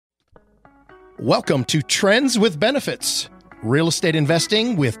Welcome to Trends with Benefits, Real Estate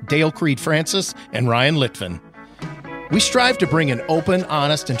Investing with Dale Creed Francis and Ryan Litvin. We strive to bring an open,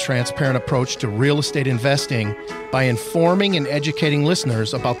 honest, and transparent approach to real estate investing by informing and educating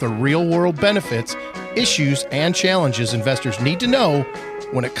listeners about the real-world benefits, issues, and challenges investors need to know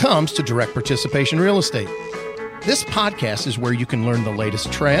when it comes to direct participation real estate. This podcast is where you can learn the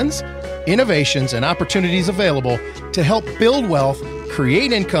latest trends, innovations, and opportunities available to help build wealth,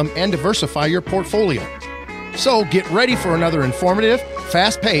 create income, and diversify your portfolio. So get ready for another informative,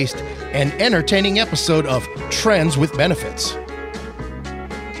 fast-paced, and entertaining episode of Trends with Benefits.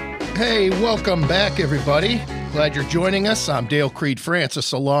 Hey, welcome back, everybody. Glad you're joining us. I'm Dale Creed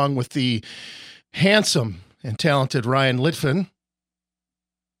Francis, along with the handsome and talented Ryan Litvin.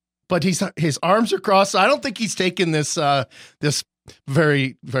 But his arms are crossed. I don't think he's taken this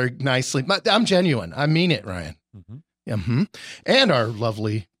very, very nicely. I'm genuine. I mean it, Ryan. And our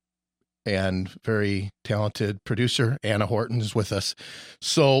lovely and very talented producer, Anna Horton, is with us.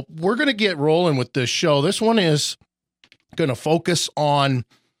 So we're going to get rolling with this show. This one is going to focus on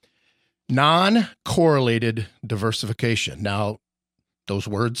non-correlated diversification. Now, those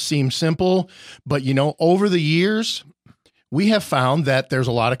words seem simple, but over the years, we have found that there's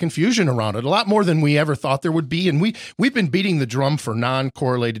a lot of confusion around it, a lot more than we ever thought there would be. And we've been beating the drum for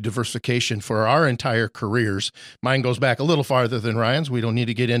non-correlated diversification for our entire careers. Mine goes back a little farther than Ryan's. We don't need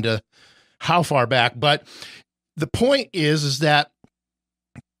to get into how far back. But the point is that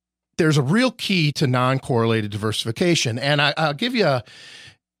there's a real key to non-correlated diversification. And I'll give you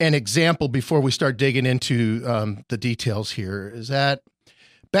an example before we start digging into the details here, is that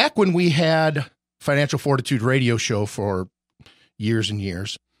back when we had Financial Fortitude radio show for years and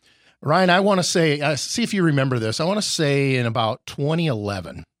years. Ryan, I want to say, see if you remember this. I want to say in about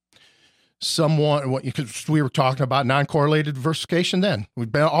 2011, because we were talking about non-correlated diversification then.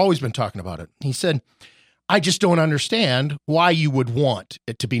 We've always been talking about it. He said, I just don't understand why you would want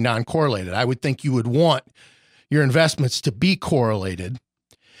it to be non-correlated. I would think you would want your investments to be correlated.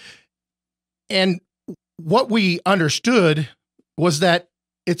 And what we understood was that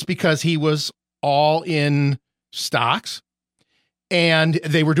it's because he was all in stocks and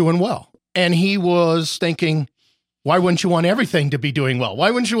they were doing well. And he was thinking, why wouldn't you want everything to be doing well?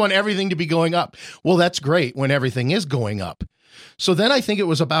 Why wouldn't you want everything to be going up? Well, that's great when everything is going up. So then I think it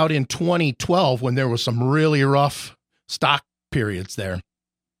was about in 2012 when there was some really rough stock periods there.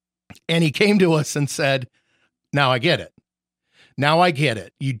 And he came to us and said, now I get it. Now I get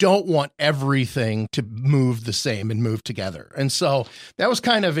it. You don't want everything to move the same and move together. And so that was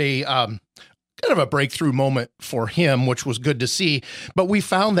kind of a breakthrough moment for him, which was good to see. But we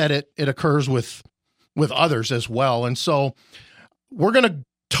found that it occurs with others as well. And so we're going to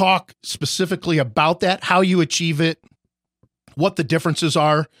talk specifically about that, how you achieve it, what the differences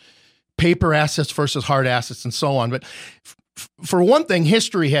are, paper assets versus hard assets, and so on. But for one thing,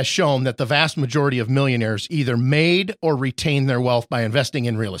 history has shown that the vast majority of millionaires either made or retained their wealth by investing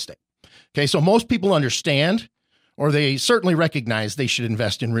in real estate. Okay, so most people understand, or they certainly recognize they should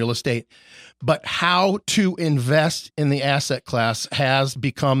invest in real estate, but how to invest in the asset class has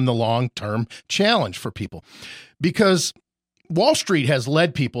become the long-term challenge for people, because Wall Street has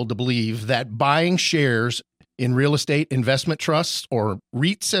led people to believe that buying shares in real estate investment trusts, or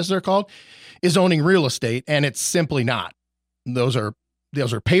REITs as they're called, is owning real estate, and it's simply not. Those are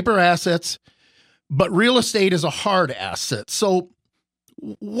paper assets, but real estate is a hard asset. So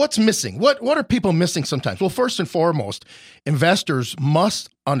what's missing? What are people missing sometimes? Well, first and foremost, investors must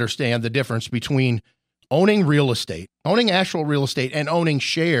understand the difference between owning real estate, owning actual real estate, and owning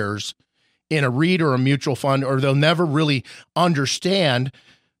shares in a REIT or a mutual fund, or they'll never really understand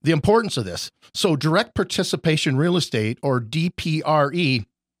the importance of this. So direct participation real estate, or DPRE,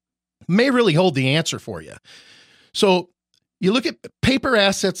 may really hold the answer for you. So you look at paper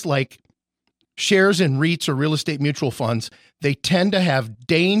assets like shares in REITs or real estate mutual funds, they tend to have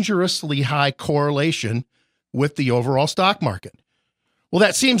dangerously high correlation with the overall stock market. Well,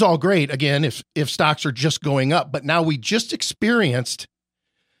 that seems all great, again, if stocks are just going up. But now we just experienced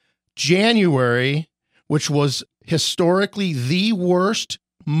January, which was historically the worst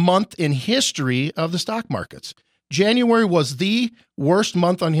month in history of the stock markets. January was the worst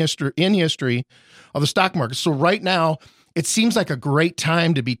month in history of the stock market. So right now, it seems like a great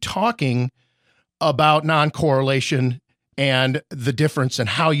time to be talking about non-correlation and the difference and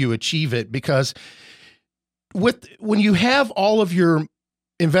how you achieve it, because when you have all of your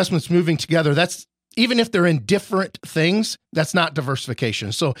investments moving together, that's, even if they're in different things, that's not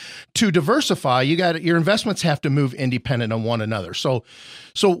diversification. So to diversify, your investments have to move independent of one another. So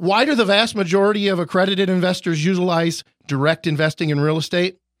why do the vast majority of accredited investors utilize direct investing in real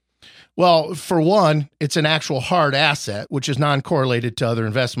estate? Well, for one, it's an actual hard asset, which is non-correlated to other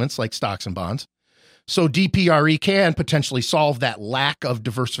investments like stocks and bonds. So DPRE can potentially solve that lack of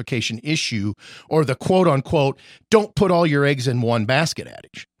diversification issue, or the quote unquote, don't put all your eggs in one basket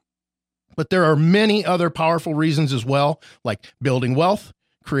adage. But there are many other powerful reasons as well, like building wealth,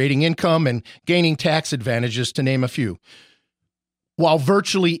 creating income, and gaining tax advantages, to name a few. While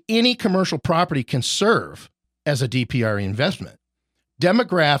virtually any commercial property can serve as a DPRE investment,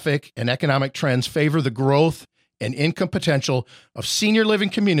 demographic and economic trends favor the growth and income potential of senior living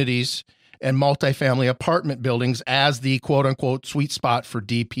communities and multifamily apartment buildings as the quote-unquote sweet spot for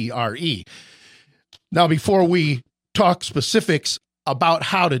DPRE. Now, before we talk specifics about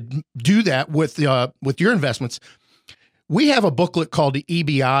how to do that with your investments, we have a booklet called the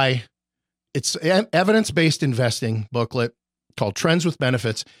EBI. It's an evidence-based investing booklet called Trends with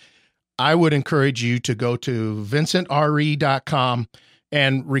Benefits. I would encourage you to go to vincentre.com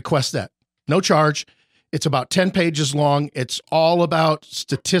and request that. No charge. It's about 10 pages long. It's all about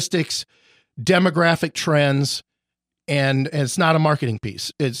statistics, demographic trends, and it's not a marketing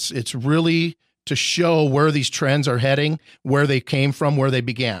piece. It's really to show where these trends are heading, where they came from, where they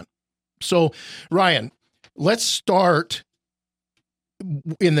began. So, Ryan, let's start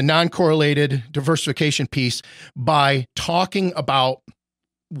in the non-correlated diversification piece by talking about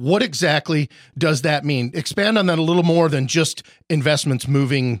what exactly does that mean? Expand on that a little more than just investments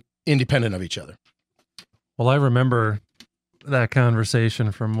moving independent of each other. Well, I remember that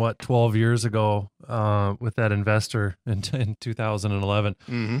conversation from 12 years ago with that investor in 2011.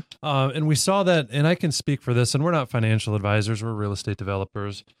 Mm-hmm. And we saw that, and I can speak for this, and we're not financial advisors, we're real estate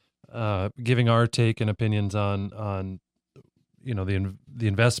developers, giving our take and opinions on the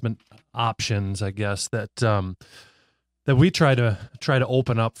investment options, I guess, that we try to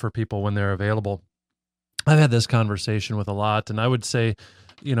open up for people when they're available. I've had this conversation with a lot, and I would say,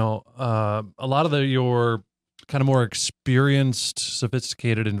 a lot of your kind of more experienced,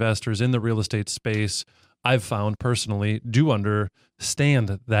 sophisticated investors in the real estate space, I've found personally, do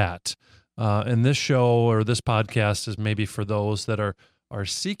understand that. And this show or this podcast is maybe for those that are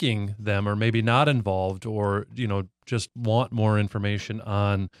seeking them, or maybe not involved, or just want more information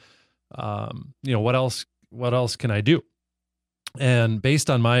on what else can I do. And based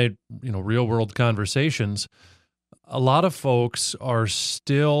on my real world conversations, a lot of folks are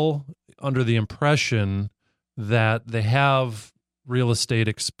still under the impression that they have real estate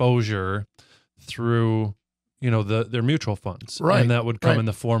exposure through their mutual funds, right? And that would come in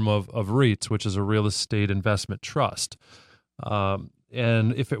the form of REITs, which is a real estate investment trust.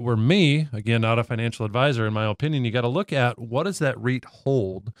 And if it were me, again, not a financial advisor, in my opinion, you got to look at what does that REIT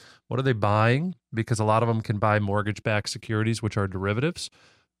hold? What are they buying? Because a lot of them can buy mortgage-backed securities, which are derivatives.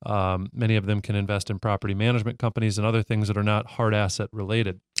 Many of them can invest in property management companies and other things that are not hard asset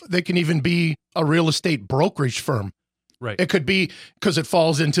related. They can even be a real estate brokerage firm. Right. It could be because it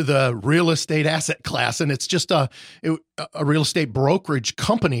falls into the real estate asset class, and it's just a real estate brokerage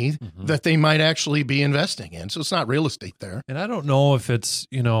company that they might actually be investing in. So it's not real estate there. And I don't know if it's,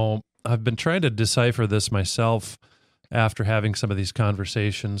 I've been trying to decipher this myself after having some of these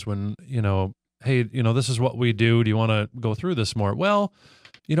conversations when, hey, this is what we do. Do you want to go through this more? Well,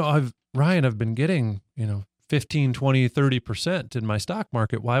 I've been getting, 15, 20, 30% in my stock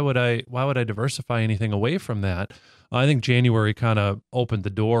market. Why would I diversify anything away from that? I think January kind of opened the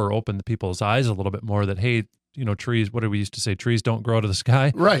door, or opened the people's eyes a little bit more that, hey, trees, what do we used to say? Trees don't grow to the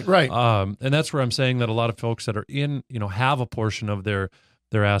sky. Right. And that's where I'm saying that a lot of folks that are in, have a portion of their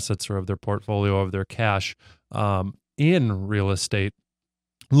assets or of their portfolio, of their cash in real estate,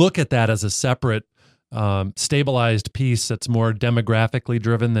 look at that as a separate stabilized piece that's more demographically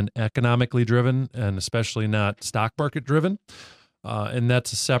driven than economically driven, and especially not stock market driven. And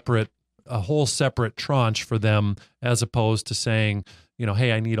that's a whole separate tranche for them, as opposed to saying,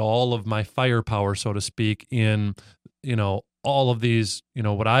 hey, I need all of my firepower, so to speak, in, all of these,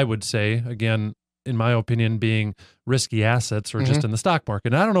 what I would say, again, in my opinion, being risky assets or just in the stock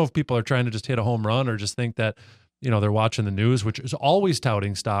market. And I don't know if people are trying to just hit a home run or just think that, they're watching the news, which is always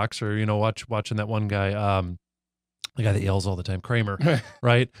touting stocks, or, watching that one guy, the guy that yells all the time, Kramer,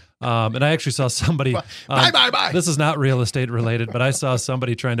 right? And I actually saw somebody, bye. This is not real estate related, but I saw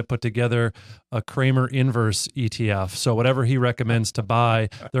somebody trying to put together a Kramer inverse ETF. So whatever he recommends to buy,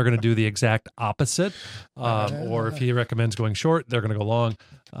 they're going to do the exact opposite. Or if he recommends going short, they're going to go long.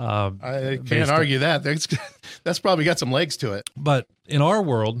 I can't argue that. That's probably got some legs to it. But in our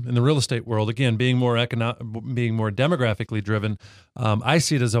world, in the real estate world, again, being more demographically driven, I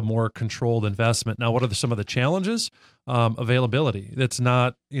see it as a more controlled investment. Now, what are some of the challenges? Availability. It's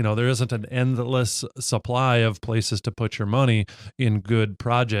not, there isn't an endless supply of places to put your money in good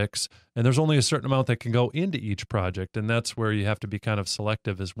projects. And there's only a certain amount that can go into each project. And that's where you have to be kind of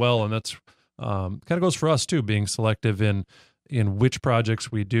selective as well. And that's kind of goes for us too, being selective in which projects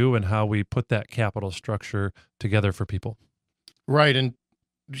we do and how we put that capital structure together for people. Right. And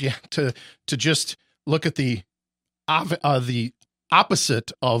yeah, to just look at the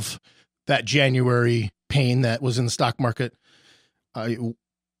opposite of that January pain that was in the stock market,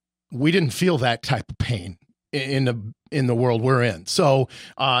 we didn't feel that type of pain in the world we're in. So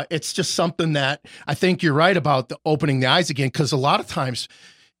it's just something that I think you're right about opening the eyes again, because a lot of times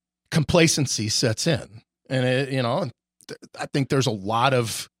complacency sets in, and I think there's a lot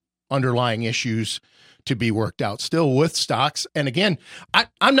of underlying issues to be worked out still with stocks. And again,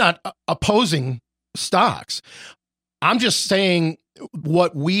 I'm not opposing stocks. I'm just saying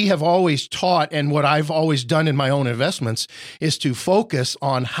what we have always taught and what I've always done in my own investments is to focus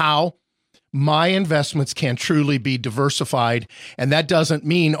on how my investments can truly be diversified. And that doesn't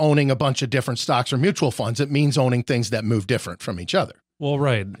mean owning a bunch of different stocks or mutual funds. It means owning things that move different from each other. Well,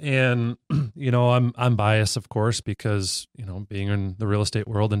 right. And, I'm biased, of course, because, being in the real estate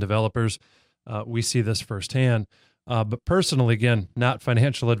world and developers, we see this firsthand. But personally, again, not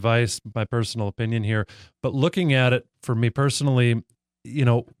financial advice, my personal opinion here, but looking at it for me personally,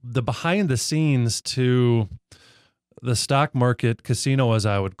 the behind the scenes to the stock market casino, as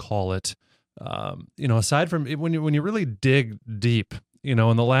I would call it, aside from when you really dig deep, in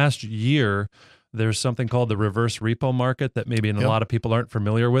the last year, there's something called the reverse repo market that maybe a lot of people aren't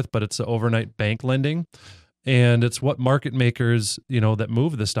familiar with, but it's the overnight bank lending. And it's what market makers, that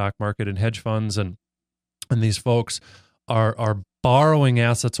move the stock market and hedge funds and these folks are borrowing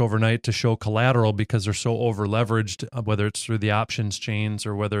assets overnight to show collateral because they're so over leveraged, whether it's through the options chains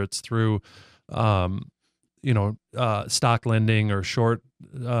or whether it's through, stock lending or short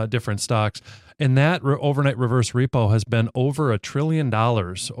different stocks. And that overnight reverse repo has been over $1 trillion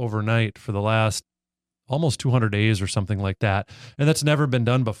overnight for the last almost 200 days or something like that. And that's never been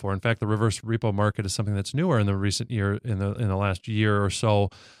done before. In fact, the reverse repo market is something that's newer in the recent year, in the last year or so,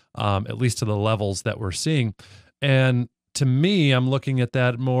 at least to the levels that we're seeing. And to me, I'm looking at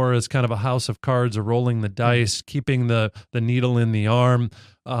that more as kind of a house of cards, or rolling the dice, keeping the needle in the arm.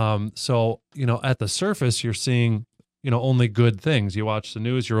 So, at the surface, you're seeing, only good things. You watch the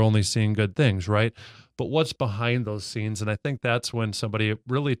news, you're only seeing good things, right? But what's behind those scenes? And I think that's when somebody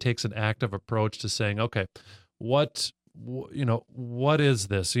really takes an active approach to saying, okay, what is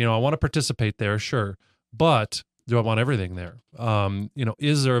this? I want to participate there, sure, but do I want everything there?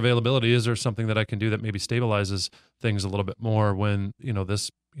 Is there availability? Is there something that I can do that maybe stabilizes things a little bit more when, this,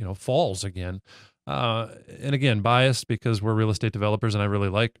 falls again? And again, biased because we're real estate developers and I really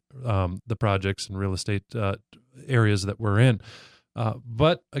like the projects and real estate areas that we're in.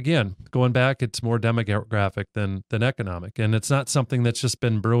 But again, going back, it's more demographic than economic. And it's not something that's just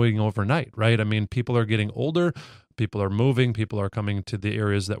been brewing overnight, right? I mean, people are getting older, people are moving, people are coming to the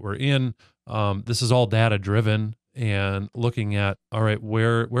areas that we're in. This is all data driven and looking at, all right,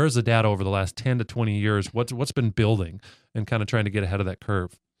 where's the data over the last 10 to 20 years? What's been building and kind of trying to get ahead of that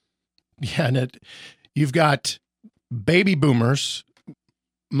curve. Yeah. And you've got baby boomers,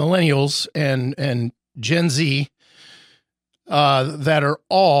 millennials, and Gen Z that are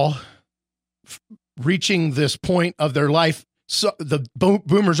all reaching this point of their life. So the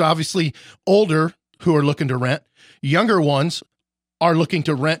boomers, obviously older, who are looking to rent. Younger ones are looking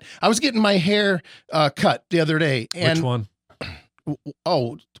to rent. I was getting my hair cut the other day. And, which one?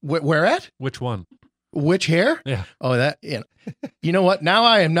 Oh, where at? Which one? Which hair? Yeah. Oh, that. Yeah. You know what? Now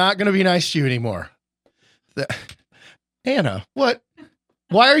I am not going to be nice to you anymore. Anna, what?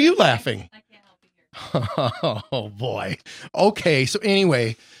 Why are you laughing? I can't help you here. Oh boy. Okay. So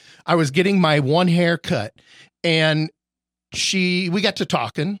anyway, I was getting my one hair cut, and we got to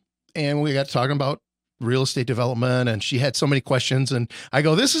talking about real estate development, and she had so many questions, and I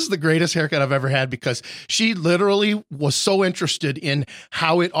go, this is the greatest haircut I've ever had, because she literally was so interested in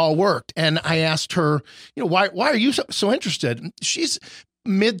how it all worked. And I asked her, why are you so interested? She's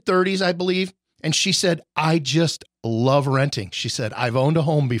mid-30s, I believe. And she said, I just love renting. She said, I've owned a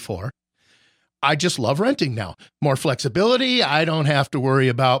home before. I just love renting now. More flexibility. I don't have to worry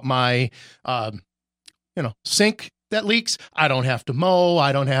about my, sink that leaks. I don't have to mow.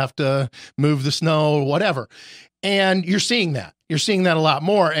 I don't have to move the snow or whatever. And you're seeing that. You're seeing that a lot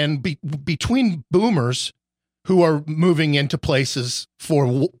more. And between boomers who are moving into places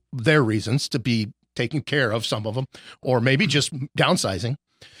for their reasons to be taken care of, some of them, or maybe just downsizing,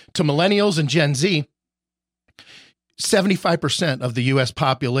 to millennials and Gen Z, 75% of the U.S.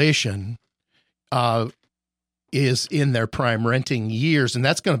 population is in their prime renting years. And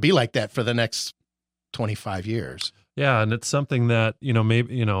that's going to be like that for the next 25 years. Yeah. And it's something that,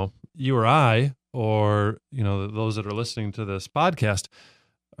 maybe, you or I, or, those that are listening to this podcast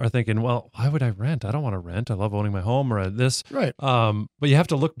are thinking, well, why would I rent? I don't want to rent. I love owning my home or this. Right. But you have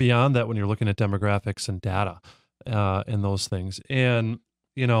to look beyond that when you're looking at demographics and data and those things. And,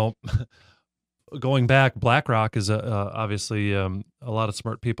 going back, BlackRock is obviously a lot of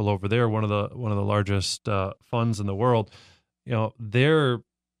smart people over there. One of the largest funds in the world. They're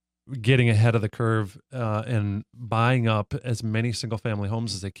getting ahead of the curve and buying up as many single-family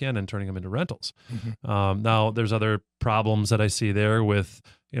homes as they can and turning them into rentals. Mm-hmm. Now, there's other problems that I see there with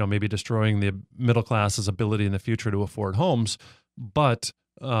maybe destroying the middle class's ability in the future to afford homes, but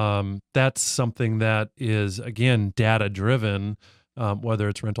that's something that is again data-driven. Whether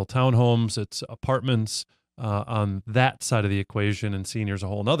it's rental townhomes, it's apartments on that side of the equation, and seniors a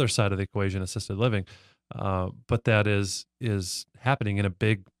whole other side of the equation, assisted living. But that is happening in a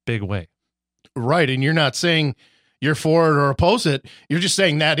big way. Right. And you're not saying you're for it or oppose it. You're just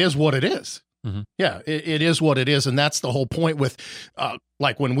saying that is what it is. Mm-hmm. Yeah, it is what it is. And that's the whole point with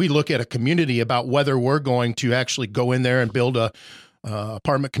like when we look at a community about whether we're going to actually go in there and build a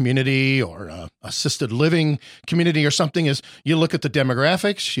apartment community or assisted living community or something, is you look at the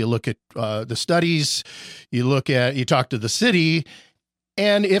demographics, you look at the studies, you talk to the city,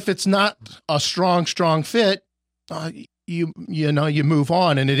 and if it's not a strong fit, you move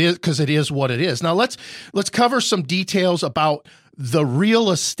on, and it is because it is what it is. Now let's cover some details about the real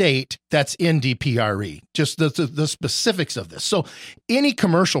estate that's in DPRE, just the specifics of this. So any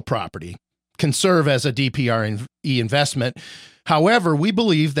commercial property can serve as a DPRE investment. However, we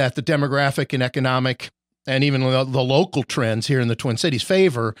believe that the demographic and economic and even the local trends here in the Twin Cities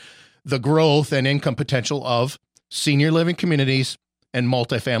favor the growth and income potential of senior living communities and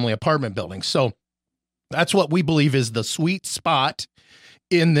multifamily apartment buildings. So that's what we believe is the sweet spot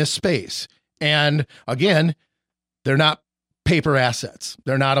in this space. And again, they're not paper assets.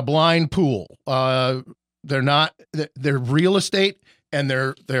 They're not a blind pool. They're real estate, and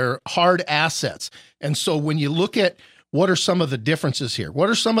they're hard assets. And so when you look at what are some of the differences here? What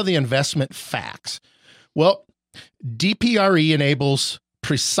are some of the investment facts? Well, DPRE enables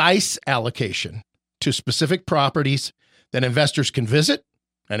precise allocation to specific properties that investors can visit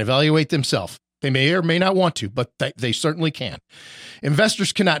and evaluate themselves. They may or may not want to, but they certainly can.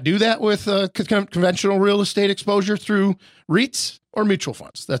 Investors cannot do that with conventional real estate exposure through REITs or mutual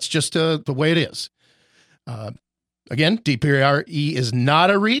funds. That's just the way it is. Again, DPRE is not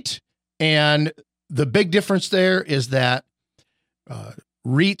a REIT, and the big difference there is that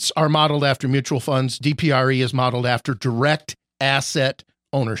REITs are modeled after mutual funds. DPRE is modeled after direct asset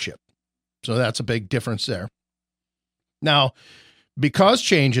ownership. So that's a big difference there. Now, because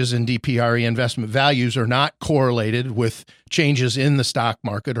changes in DPRE investment values are not correlated with changes in the stock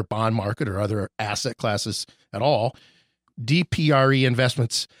market or bond market or other asset classes at all, DPRE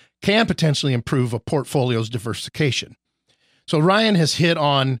investments can potentially improve a portfolio's diversification. So Ryan has hit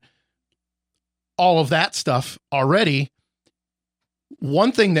on all of that stuff already.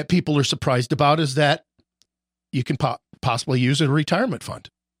 One thing that people are surprised about is that you can possibly use a retirement fund.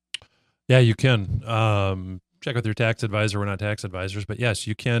 Yeah, you can. Check with your tax advisor. We're not tax advisors, but yes,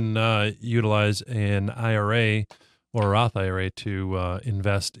 you can utilize an IRA or a Roth IRA to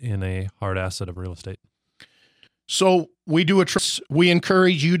invest in a hard asset of real estate. So we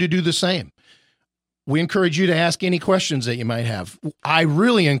encourage you to do the same. We encourage you to ask any questions that you might have. I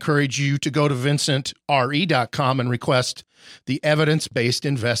really encourage you to go to vincentre.com and request the Evidence-Based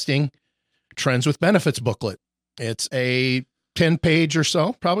Investing Trends with Benefits booklet. It's a 10-page or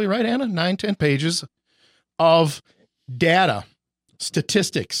so, probably right, Anna? 9-10 pages of data,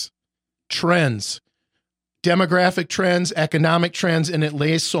 statistics, trends, demographic trends, economic trends, and it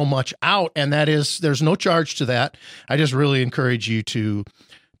lays so much out. And that is, there's no charge to that. I just really encourage you to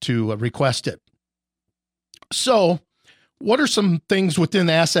request it. So what are some things within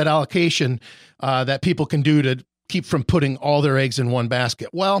the asset allocation that people can do to keep from putting all their eggs in one basket?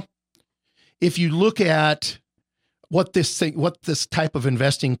 Well, if you look at what this type of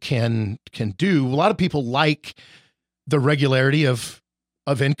investing can do, a lot of people like the regularity of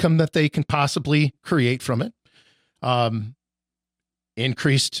income that they can possibly create from it.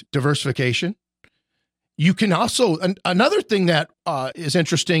 Increased diversification. You can also, another thing that is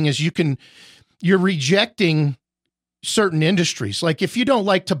interesting is you're rejecting certain industries. Like if you don't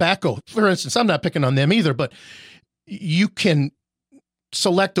like tobacco, for instance, I'm not picking on them either, but you can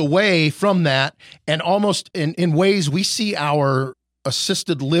select away from that. And almost in ways we see our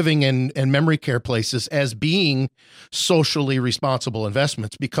assisted living and memory care places as being socially responsible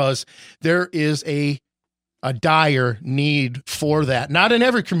investments, because there is a dire need for that, not in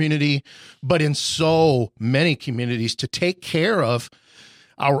every community, but in so many communities, to take care of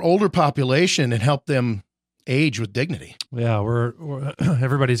our older population and help them age with dignity. Yeah, we're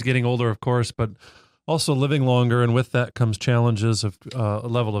everybody's getting older, of course, but also living longer, and with that comes challenges of a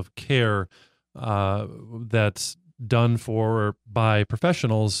level of care that's done for or by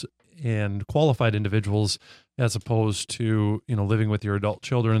professionals and qualified individuals, as opposed to, living with your adult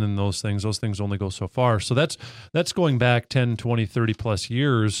children and those things only go so far. So that's going back 10, 20, 30 plus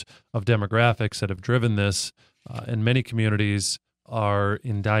years of demographics that have driven this, and many communities are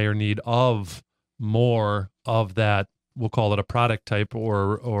in dire need of more of that. We'll call it a product type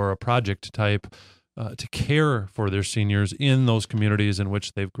or a project type to care for their seniors in those communities in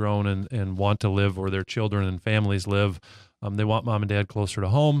which they've grown and want to live, or their children and families live. They want mom and dad closer to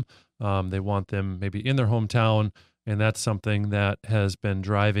home. They want them maybe in their hometown, and that's something that has been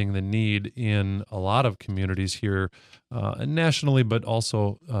driving the need in a lot of communities here, nationally, but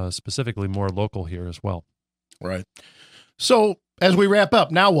also specifically more local here as well. Right. So as we wrap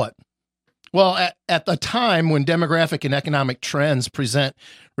up, now what? Well, at the time when demographic and economic trends present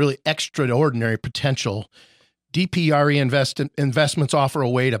really extraordinary potential, DPRE investments offer a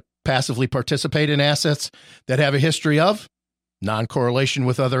way to passively participate in assets that have a history of non-correlation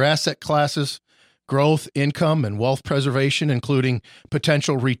with other asset classes, growth, income, and wealth preservation, including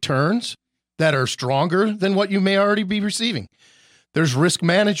potential returns that are stronger than what you may already be receiving. There's risk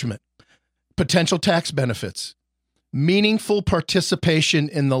management, potential tax benefits, meaningful participation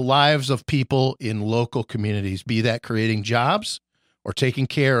in the lives of people in local communities, be that creating jobs or taking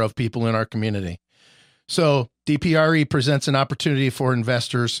care of people in our community. So DPRE presents an opportunity for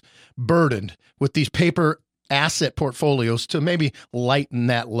investors burdened with these paper asset portfolios to maybe lighten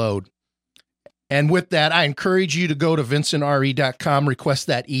that load. And with that, I encourage you to go to VincentRE.com, request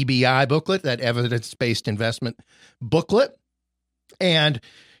that EBI booklet, that evidence-based investment booklet. And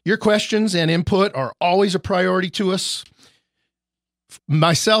your questions and input are always a priority to us.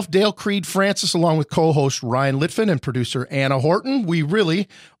 Myself, Dale Creed Francis, along with co-host Ryan Litfin and producer Anna Horton, we really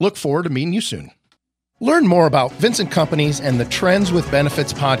look forward to meeting you soon. Learn more about Vincent Companies and the Trends with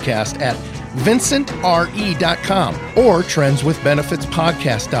Benefits podcast at VincentRE.com or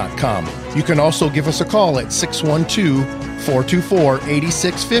TrendsWithBenefitsPodcast.com. You can also give us a call at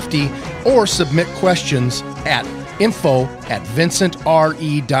 612-424-8650 or submit questions at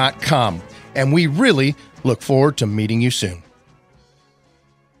info@VincentRE.com. And we really look forward to meeting you soon.